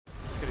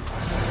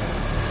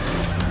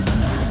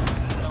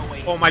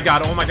Oh my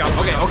god, oh my god.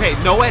 Okay,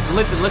 okay. No, Ed,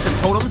 listen, listen.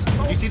 Totems.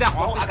 You see that?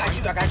 Oh, I got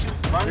you, I got you.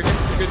 Run. You're good,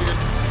 you're good, you're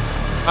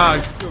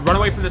good. Run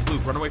away from this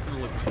loop. Run away from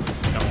the loop.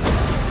 No.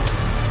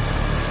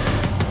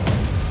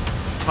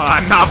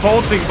 I'm not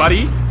bolting,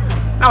 buddy.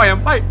 Now I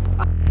am. Bye.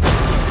 Got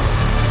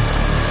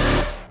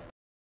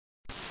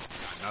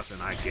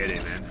nothing. I get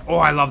it, man. Oh,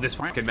 I love this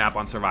fucking map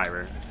on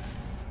Survivor.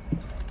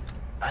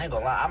 I ain't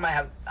gonna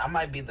lie. I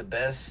might be the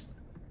best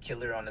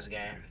killer on this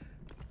game.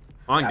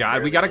 On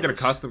God, we gotta get a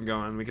custom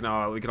going. We can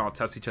all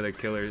test each other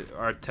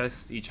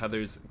test each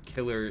other's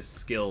killer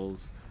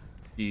skills.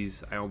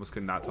 Jeez, I almost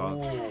could not talk.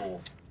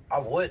 Ooh, I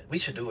would. We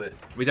should do it.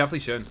 We definitely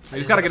should. We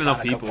just gotta get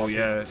enough people.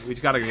 Yeah, we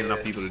just gotta get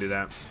enough people to do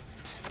that.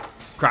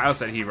 Cryo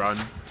said he run.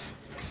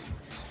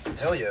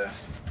 Hell yeah.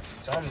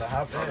 Tell him to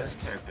hop in.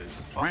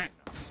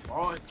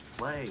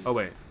 Oh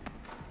wait,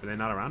 are they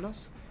not around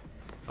us?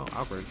 Oh,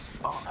 awkward.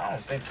 I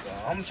don't think so.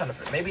 I'm trying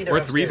to. Maybe they're We're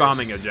upstairs.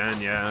 3-bombing a gen.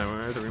 Yeah,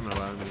 we're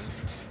 3-bombing a gen.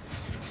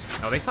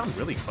 Oh, they sound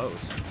really close.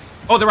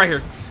 Oh, they're right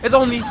here. It's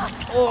Omni.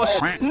 Oh,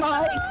 shit.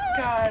 My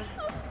God.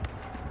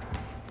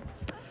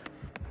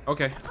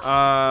 Okay.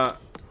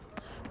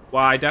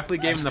 Well, I definitely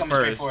gave him the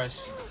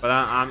first. But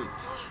I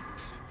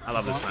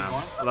love this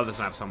map. I love this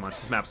map so much.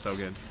 This map's so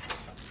good.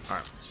 All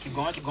right. Keep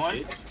going. Keep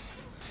going.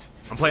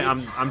 I'm playing.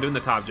 I'm doing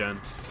the top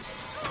gen.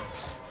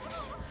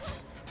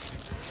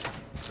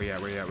 Where you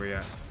at? Where you at? Where you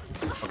at?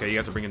 Okay, you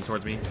guys are bringing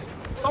towards me.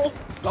 Go.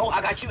 Go. I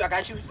got you. I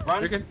got you.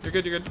 Run. You're good. You're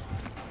good. You're good.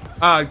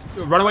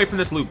 Run away from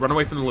this loop. Run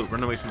away from the loop.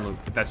 Run away from the loop.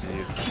 If that's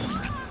you.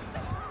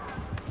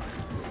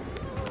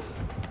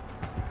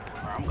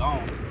 I'm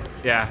gone.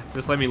 Yeah,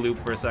 just let me loop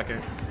for a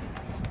second.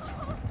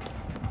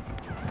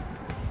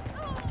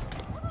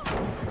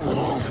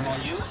 Focusing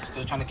on you.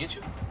 Still trying to get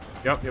you.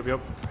 Yep, yep, yep.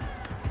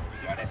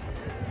 You got it.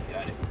 You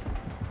got it.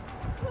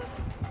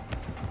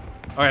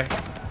 Okay.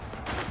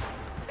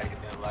 Gotta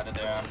get that ladder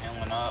there. I'm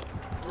healing up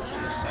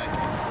in a second.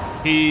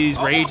 He's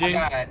raging.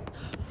 Oh my God.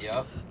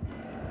 Yep.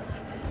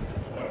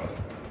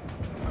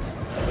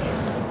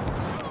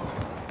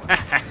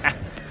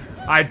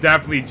 I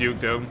definitely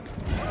juked him.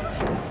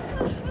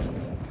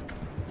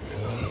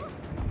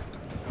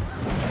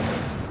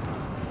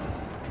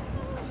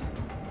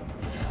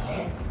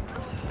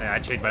 Yeah, I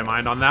changed my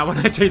mind on that one.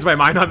 I changed my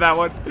mind on that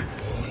one.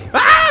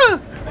 Ah!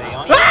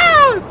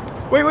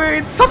 Ah! Wait,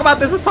 wait, let's talk about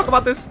this. Let's talk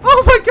about this.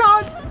 Oh my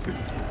God.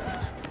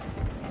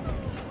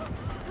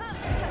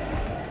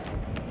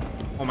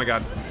 Oh my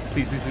God.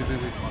 Please, please, please, please,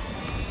 please.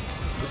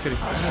 Just kidding.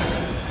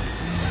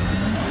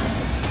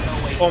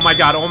 Oh my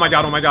God, oh my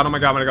God, oh my God, oh my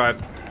God, oh my God.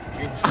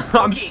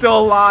 I'm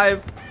still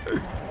alive.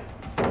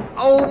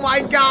 Oh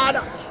my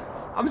God.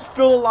 I'm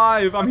still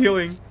alive. I'm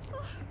healing.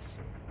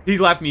 He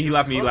left me, he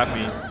left me, he left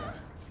me.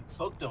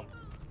 Hooked him.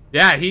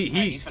 Yeah,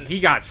 he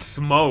got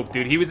smoked,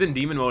 dude. He was in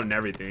demon mode and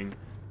everything.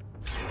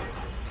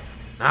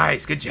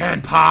 Nice, good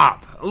gen,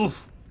 pop.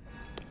 Oof.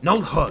 No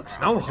hooks,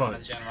 no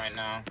hooks. Gen right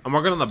now. I'm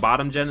working on the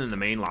bottom gen in the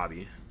main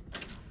lobby.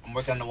 I'm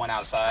working on the one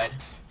outside.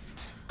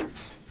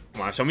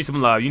 Come on, show me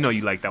some love. You know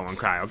you like that one,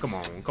 Cryo. Come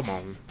on, come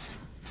on.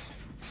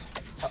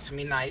 Talk to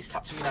me nice.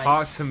 Talk to me nice.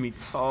 Talk to me,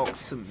 talk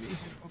to me.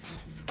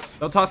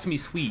 Don't talk to me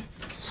sweet.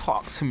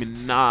 Talk to me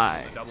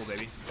nice. Double,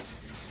 baby.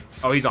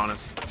 Oh, he's on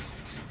us.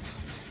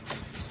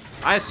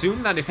 I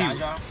assume that if he...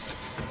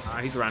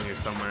 he's around here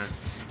somewhere.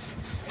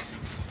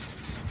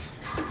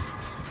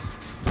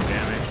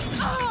 Damn it.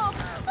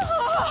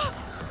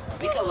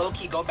 We could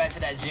low-key go back to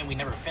that gym we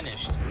never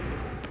finished.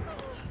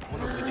 I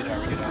wonder if we did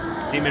already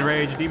though. Demon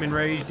rage, demon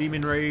rage,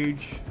 demon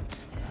rage.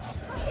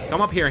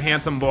 Come up here,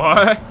 handsome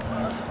boy.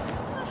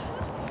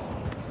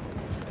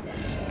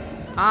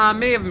 I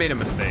may have made a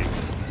mistake.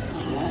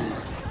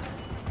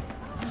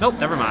 Nope,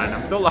 never mind.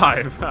 I'm still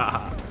alive.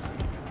 Oh,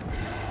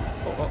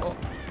 oh, oh.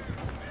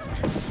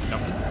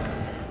 Nope.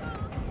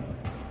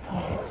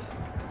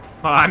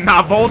 I'm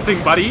not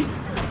bolting, buddy.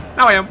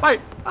 Now I am. Bye.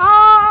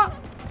 Ah!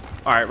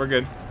 All right, we're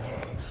good.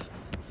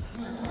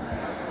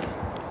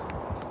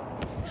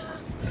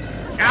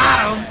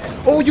 Got him.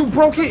 Oh, you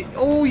broke it.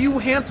 Oh, you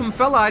handsome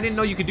fella. I didn't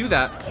know you could do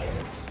that.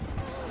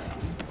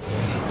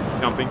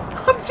 Jumping.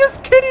 I'm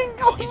just kidding.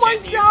 Oh my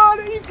God,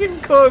 he's getting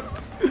cooked.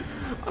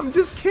 I'm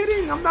just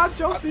kidding. I'm not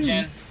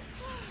jumping.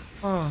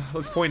 Oh,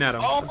 let's point at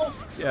him.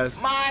 Oh,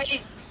 yes. My.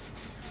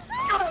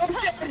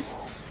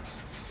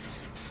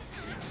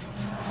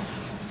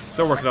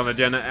 Still working on the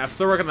gen.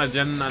 Still working on the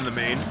gen on the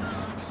main.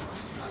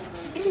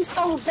 He's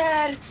so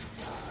bad.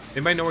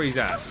 Anybody know where he's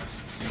at?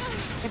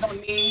 He's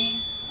on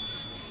me.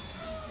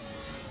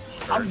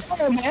 Sure. I'm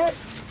done, man.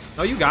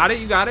 No, you got it.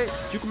 You got it.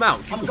 Juke him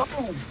out. Juke him.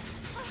 Gone.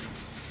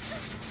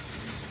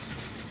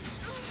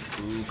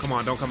 Ooh, come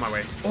on, don't come my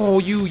way. Oh,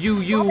 you.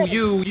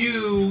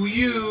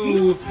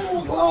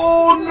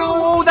 Oh,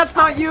 no, that's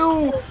not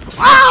you.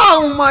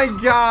 Oh, my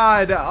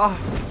God. Oh,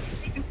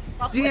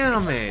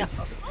 damn it.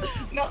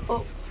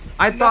 No.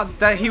 I thought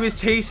that he was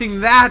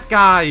chasing that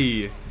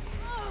guy.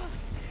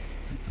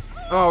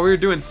 Oh, we were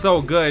doing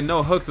so good.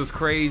 No hooks was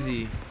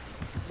crazy.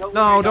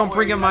 No, don't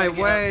bring him my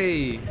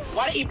way.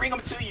 Why did he bring him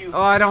to you?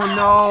 Oh, I don't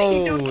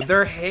know.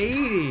 They're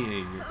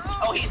hating.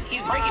 Oh, he's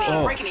breaking it.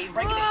 He's breaking it. He's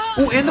breaking it.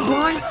 Oh, and the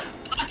blind.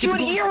 could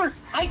hear.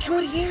 I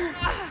could hear.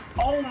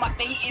 Oh my!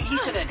 He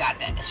should have got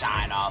that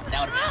shine off.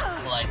 That would have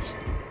been clutch.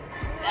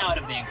 That would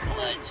have been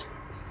clutch.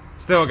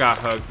 Still got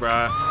hooked,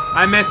 bruh.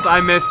 I missed I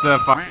missed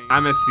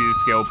 2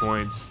 skill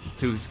points,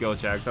 2 skill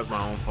checks. That's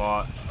my own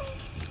fault.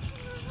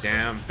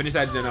 Damn. Finish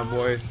that gen up,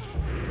 boys.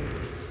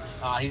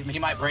 He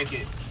might break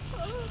it.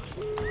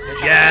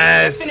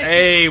 Yes.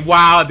 Hey,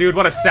 wow, dude,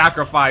 what a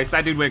sacrifice.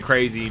 That dude went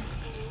crazy.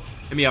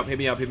 Hit me up. Hit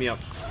me up. Hit me up.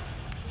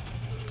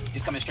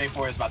 He's coming straight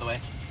for us, by the way.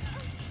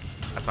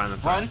 That's fine.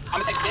 That's Run. fine. I'm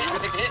gonna take the hit. I'm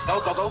gonna take the hit.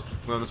 Go, go, go.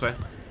 I'm going this way.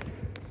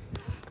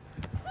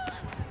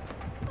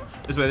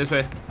 This way. This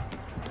way.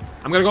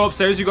 I'm gonna go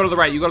upstairs. You go to the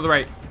right. You go to the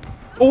right.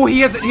 Oh,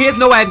 he has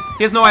no head.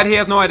 He has no head. He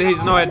has no head.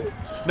 He's no head.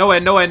 No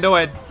head. No head. No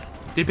head.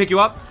 Did he pick you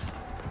up?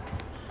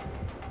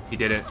 He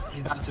did it.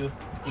 He's about to.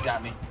 He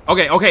got me.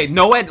 Okay. Okay.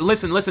 No head.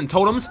 Listen. Listen.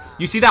 Totems.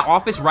 You see that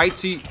office right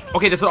to?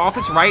 Okay. There's an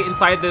office right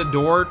inside the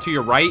door to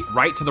your right.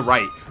 Right to the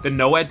right. The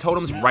no head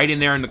totem's right in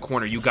there in the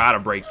corner. You gotta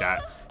break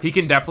that. He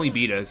can definitely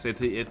beat us if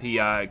he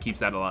keeps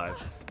that alive.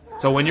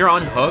 So when you're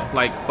unhooked,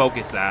 like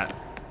focus that.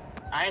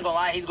 I ain't gonna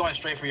lie. He's going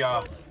straight for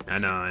y'all. I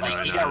know. I know.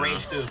 Like, he got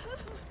rage too.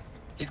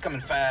 He's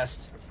coming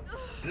fast.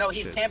 No,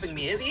 he's camping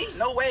me. Is he?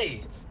 No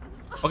way.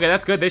 Okay,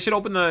 that's good. They should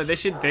open the. They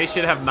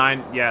should have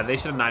 9. Yeah, they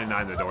should have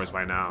 99 the doors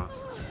by now.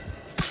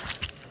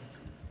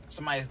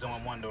 Somebody's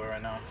doing one door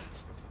right now.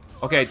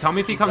 Okay, tell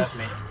me if he comes.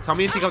 Tell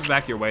me if he comes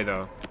back your way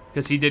though,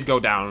 because he did go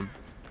down.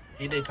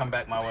 He did come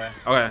back my way.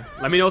 Okay,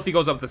 let me know if he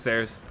goes up the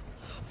stairs.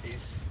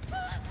 He's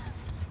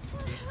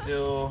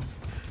still.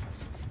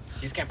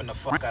 He's camping the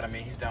fuck out of me.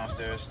 He's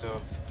downstairs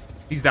still.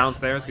 He's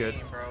downstairs. Good.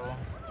 Hey, bro.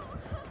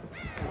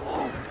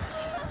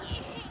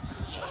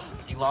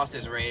 He lost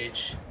his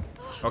rage.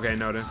 Okay,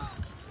 noted.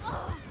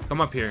 Come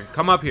up here.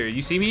 Come up here.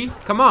 You see me?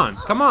 Come on.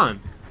 Come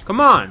on.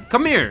 Come on.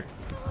 Come here.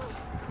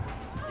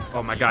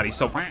 Oh my god, he's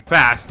so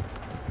fast.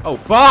 Oh,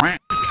 fuck.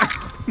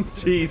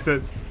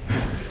 Jesus.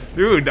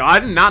 Dude, I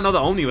did not know the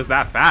Omni was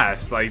that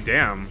fast. Like,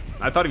 damn.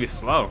 I thought he was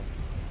slow.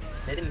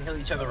 They didn't heal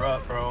each other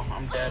up, bro.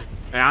 I'm dead.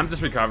 Yeah, I'm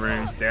just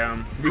recovering.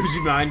 Damn. Bougie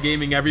mind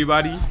gaming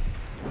everybody.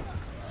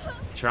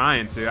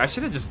 Trying to. I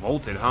should have just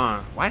volted, huh?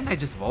 Why didn't I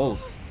just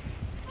volt?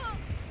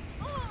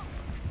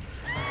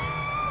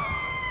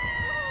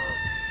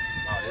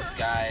 Oh, this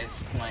guy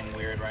is playing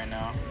weird right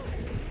now.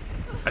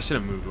 I should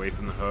have moved away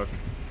from the hook.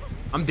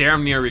 I'm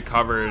damn near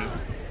recovered.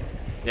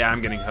 Yeah,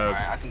 I'm getting hooked.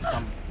 Alright, I can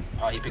come.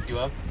 Oh, he picked you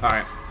up?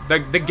 Alright.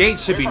 The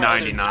gates should be Where's our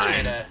other 99.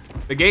 teammate at?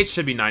 The gates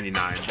should be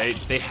 99.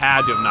 They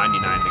had to have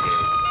 99 the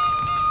gates.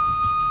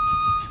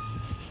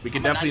 We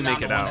can definitely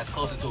make it out. That's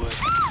closer to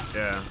us.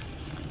 Yeah.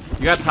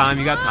 You got time,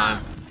 you got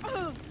time.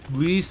 At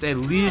least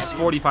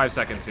 45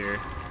 seconds here.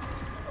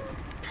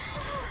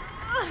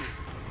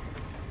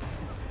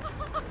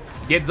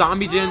 Get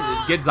zombie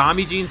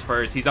jeans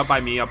first. He's up by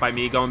me,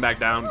 going back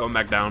down, going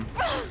back down.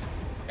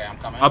 Okay, I'm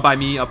coming. Up by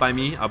me, up by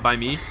me, up by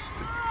me.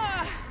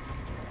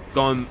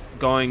 Going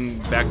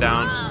back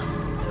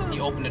down. He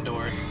opened the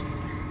door.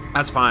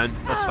 That's fine.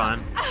 That's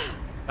fine.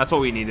 That's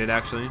what we needed,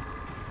 actually.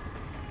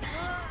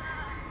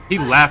 He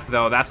left,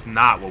 though. That's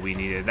not what we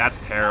needed. That's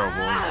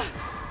terrible.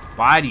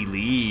 Why'd he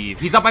leave?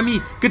 He's up by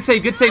me. Good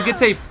save, good save, good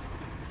save.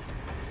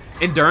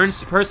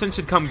 Endurance person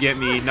should come get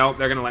me. Nope,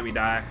 they're gonna let me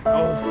die.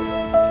 Oh.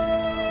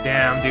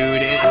 Damn,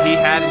 dude. He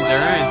had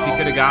endurance. He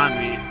could have gotten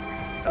me.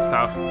 That's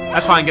tough.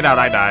 That's fine. Get out.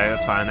 I die.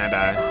 That's fine. I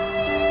die.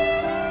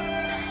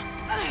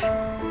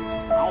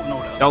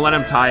 Don't let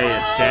him tie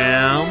it.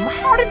 Damn.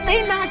 How did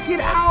they not get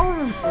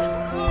out?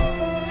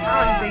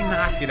 How did they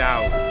not get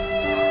out?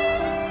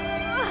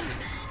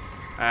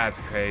 That's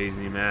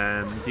crazy,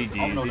 man.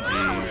 GG's,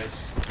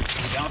 GG's.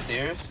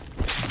 Downstairs?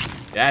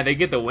 Yeah, they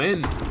get the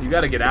win. You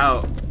gotta get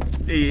out.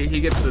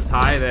 He gets the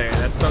tie there.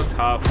 That's so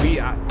tough.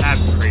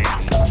 That's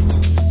crazy.